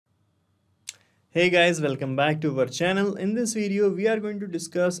Hey guys, welcome back to our channel. In this video, we are going to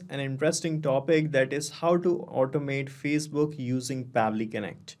discuss an interesting topic, that is how to automate Facebook using Pabbly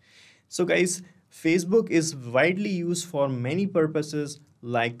Connect. So guys, Facebook is widely used for many purposes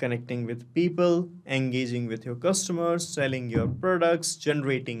like connecting with people, engaging with your customers, selling your products,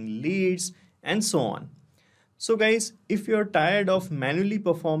 generating leads, and so on. So guys, if you're tired of manually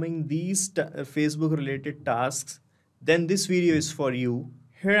performing these Facebook related tasks, then this video is for you.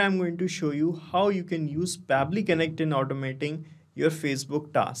 Here I'm going to show you how you can use Pabbly Connect in automating your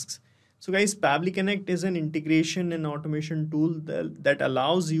Facebook tasks. So guys, Pabbly Connect is an integration and automation tool that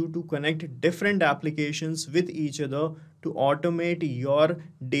allows you to connect different applications with each other to automate your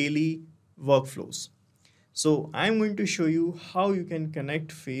daily workflows. So I'm going to show you how you can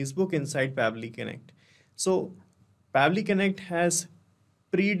connect Facebook inside Pabbly Connect. So Pabbly Connect has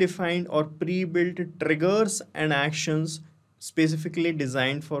predefined or pre-built triggers and actions specifically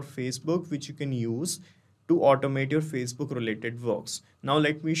designed for Facebook, which you can use to automate your Facebook related works. Now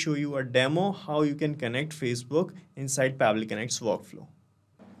let me show you a demo how you can connect Facebook inside Pabbly Connect's workflow.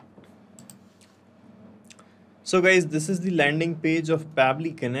 So guys, this is the landing page of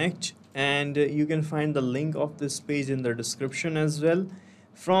Pabbly Connect, and you can find the link of this page in the description as well.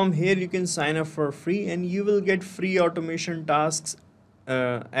 From here you can sign up for free and you will get free automation tasks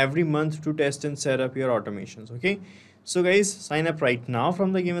every month to test and set up your automations. Okay, so guys, sign up right now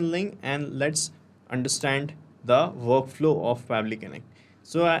from the given link and let's understand the workflow of Pabbly Connect.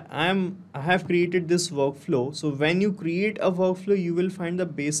 So I have created this workflow. So when you create a workflow, you will find the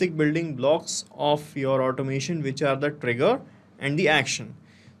basic building blocks of your automation, which are the trigger and the action.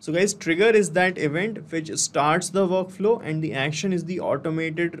 So guys, trigger is that event which starts the workflow and the action is the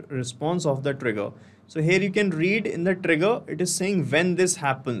automated response of the trigger. So here you can read in the trigger, it is saying when this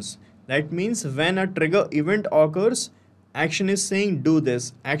happens. That means when a trigger event occurs, action is saying do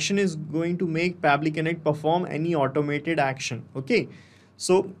this. Action is going to make Pabbly Connect perform any automated action. Okay.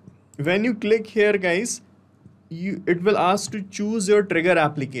 So when you click here guys, it will ask to choose your trigger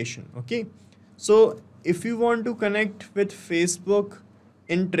application. Okay. So if you want to connect with Facebook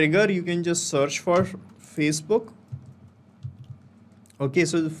in trigger, you can just search for Facebook. Okay,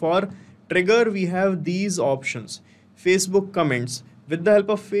 so for trigger we have these options. Facebook comments. With the help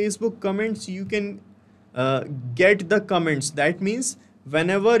of Facebook comments, you can get the comments. That means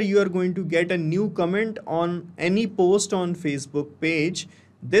whenever you are going to get a new comment on any post on Facebook page,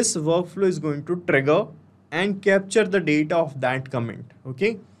 this workflow is going to trigger and capture the data of that comment.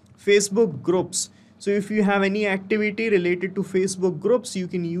 Okay, Facebook groups. So if you have any activity related to Facebook groups, you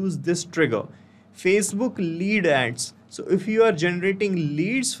can use this trigger. Facebook lead ads. So if you are generating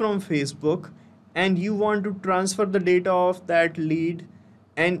leads from Facebook and you want to transfer the data of that lead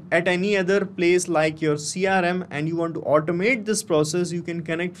and at any other place like your CRM, and you want to automate this process, you can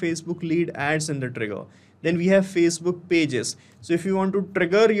connect Facebook lead ads in the trigger. Then we have Facebook pages. So if you want to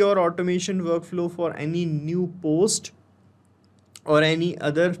trigger your automation workflow for any new post or any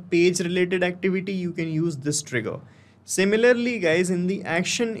other page related activity, you can use this trigger. Similarly guys, in the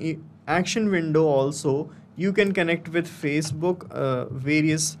action window also you can connect with Facebook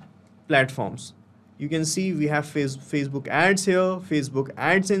various platforms. You can see we have Facebook ads here, Facebook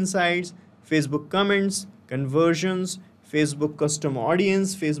ads insights, Facebook comments, conversions, Facebook custom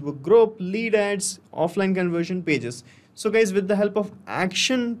audience, Facebook group, lead ads, offline conversion pages. So guys, with the help of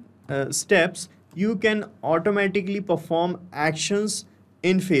action steps, you can automatically perform actions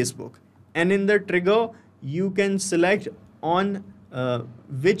in Facebook, and in the trigger you can select on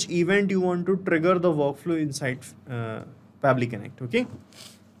which event you want to trigger the workflow inside Pabbly Connect. Okay,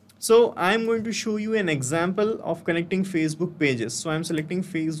 so I'm going to show you an example of connecting Facebook pages. So I'm selecting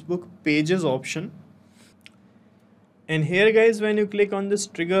Facebook pages option, and here guys, when you click on this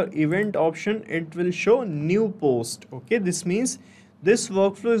trigger event option, it will show new post. Okay, this means this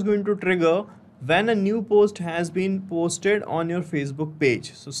workflow is going to trigger when a new post has been posted on your Facebook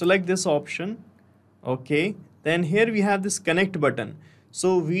page. So select this option. Okay, then here we have this connect button.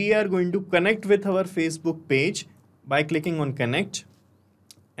 So we are going to connect with our Facebook page by clicking on connect,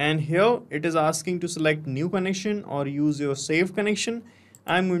 and here it is asking to select new connection or use your saved connection.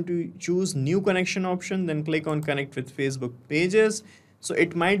 I'm going to choose new connection option, then click on connect with Facebook pages. So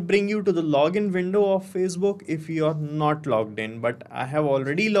it might bring you to the login window of Facebook if you are not logged in, but I have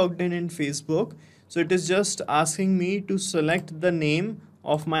already logged in Facebook. So it is just asking me to select the name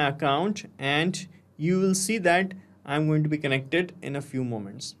of my account, and you will see that I'm going to be connected in a few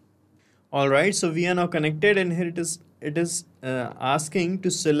moments. Alright, so we are now connected, and here it is asking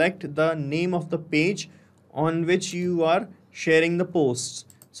to select the name of the page on which you are sharing the posts.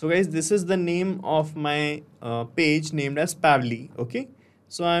 So guys, this is the name of my page named as Pabbly. Okay,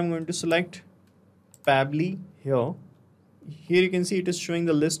 so I'm going to select Pabbly here. Here you can see it is showing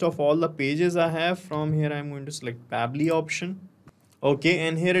the list of all the pages I have. From here I'm going to select Pabbly option. Okay,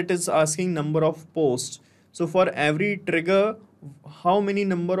 and here it is asking number of posts. So for every trigger, how many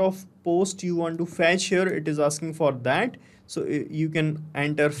number of posts you want to fetch here, it is asking for that. So you can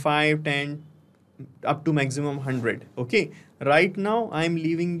enter 5, 10, up to maximum 100. Okay, right now I'm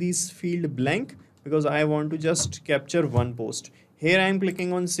leaving this field blank because I want to just capture one post. Here I'm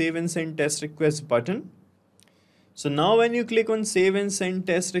clicking on save and send test request button. So now when you click on save and send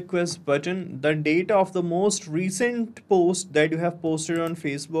test request button, the data of the most recent post that you have posted on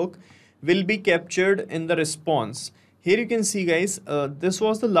Facebook will be captured in the response. Here you can see guys, this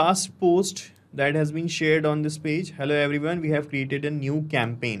was the last post that has been shared on this page. Hello everyone, we have created a new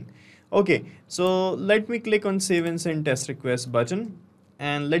campaign. Okay, so let me click on save and send test request button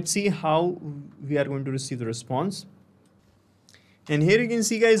and let's see how we are going to receive the response. And here you can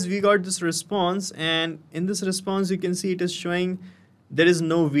see guys, we got this response, and in this response you can see it is showing there is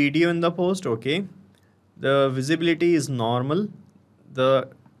no video in the post. Okay, the visibility is normal, the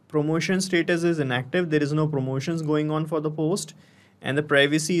promotion status is inactive, there is no promotions going on for the post, and the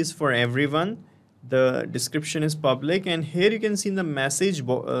privacy is for everyone, the description is public. And here you can see in the message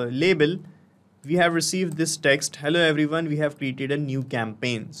label we have received this text, hello everyone, we have created a new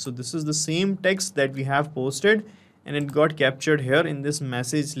campaign. So this is the same text that we have posted, and it got captured here in this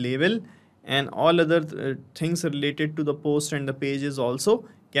message label, and all other things related to the post and the page is also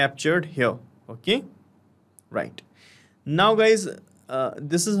captured here. Okay, right now guys,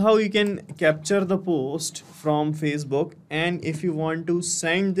 this is how you can capture the post from Facebook. And if you want to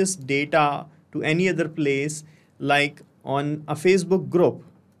send this data to any other place, like on a Facebook group,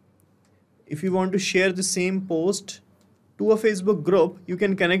 if you want to share the same post to a Facebook group, you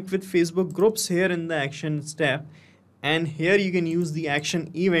can connect with Facebook groups here in the action step, and here you can use the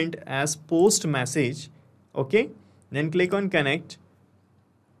action event as post message. Okay, then click on connect.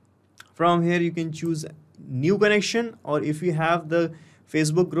 From here you can choose new connection, or if you have the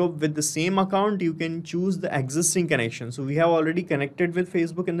Facebook group with the same account, you can choose the existing connection. So we have already connected with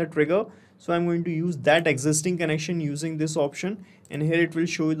Facebook in the trigger, so I'm going to use that existing connection using this option, and here it will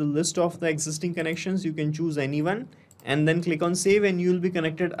show you the list of the existing connections. You can choose anyone and then click on save, and you will be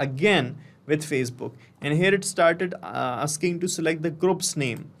connected again with Facebook. And here it started asking to select the group's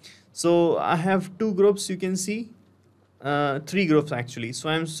name. So I have two groups, you can see, three groups actually. So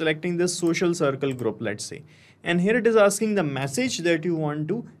I'm selecting this social circle group, let's say, and here it is asking the message that you want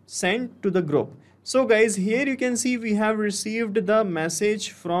to send to the group. So guys, here you can see we have received the message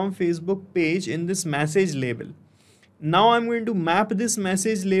from Facebook page in this message label. Now I'm going to map this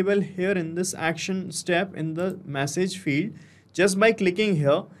message label here in this action step in the message field just by clicking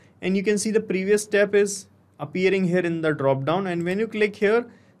here, and you can see the previous step is appearing here in the drop down, and when you click here,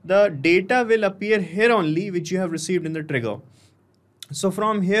 the data will appear here only which you have received in the trigger. So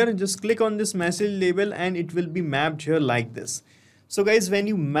from here just click on this message label and it will be mapped here like this. So guys, when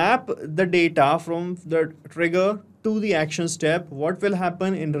you map the data from the trigger to the action step, what will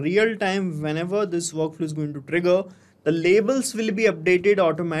happen in real time whenever this workflow is going to trigger, the labels will be updated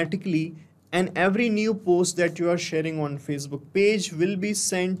automatically, and every new post that you are sharing on Facebook page will be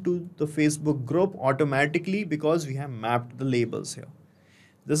sent to the Facebook group automatically because we have mapped the labels here.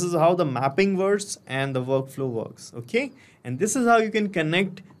 This is how the mapping works and the workflow works. Okay, and this is how you can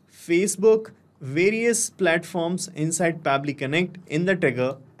connect Facebook various platforms inside Pabbly Connect in the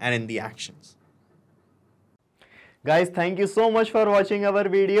trigger and in the actions. Guys, thank you so much for watching our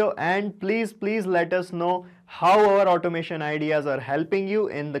video, and please let us know how our automation ideas are helping you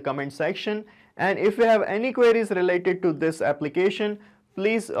in the comment section. And if you have any queries related to this application,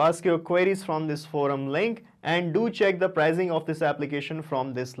 please ask your queries from this forum link, and do check the pricing of this application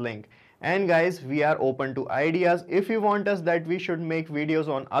from this link. And guys, we are open to ideas. If you want us that we should make videos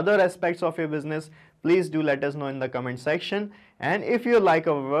on other aspects of your business, please do let us know in the comment section. And if you like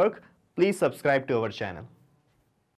our work, please subscribe to our channel.